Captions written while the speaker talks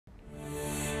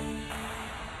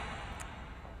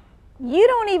You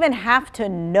don't even have to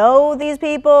know these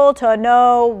people to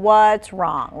know what's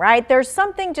wrong, right? There's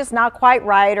something just not quite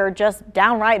right or just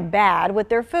downright bad with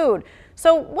their food.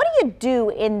 So what do you do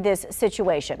in this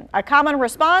situation? A common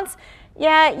response?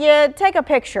 Yeah, you take a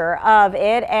picture of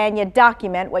it and you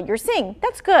document what you're seeing.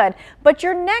 That's good. But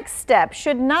your next step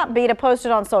should not be to post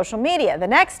it on social media. The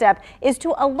next step is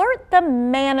to alert the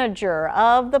manager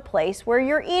of the place where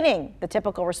you're eating. The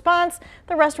typical response: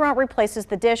 the restaurant replaces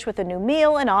the dish with a new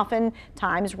meal and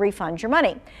oftentimes refunds your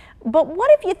money. But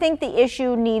what if you think the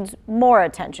issue needs more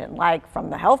attention, like from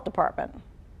the health department?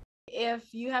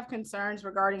 If you have concerns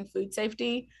regarding food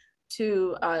safety,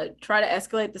 to try to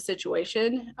escalate the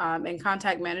situation and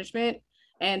contact management.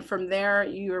 And from there,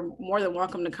 you're more than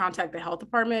welcome to contact the health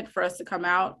department for us to come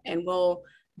out and we'll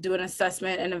do an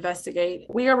assessment and investigate.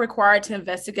 We are required to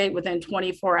investigate within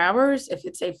 24 hours if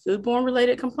it's a foodborne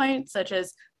related complaint, such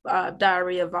as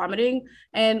diarrhea, vomiting,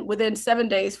 and within 7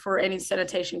 days for any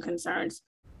sanitation concerns.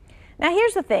 Now,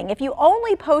 here's the thing. If you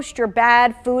only post your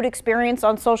bad food experience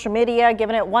on social media,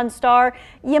 giving it 1 star,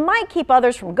 you might keep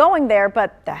others from going there,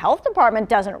 but the health department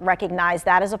doesn't recognize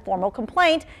that as a formal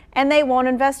complaint and they won't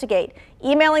investigate.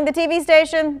 Emailing the TV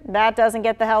station, that doesn't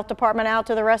get the health department out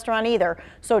to the restaurant either.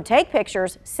 So take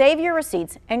pictures, save your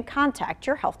receipts, and contact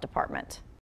your health department.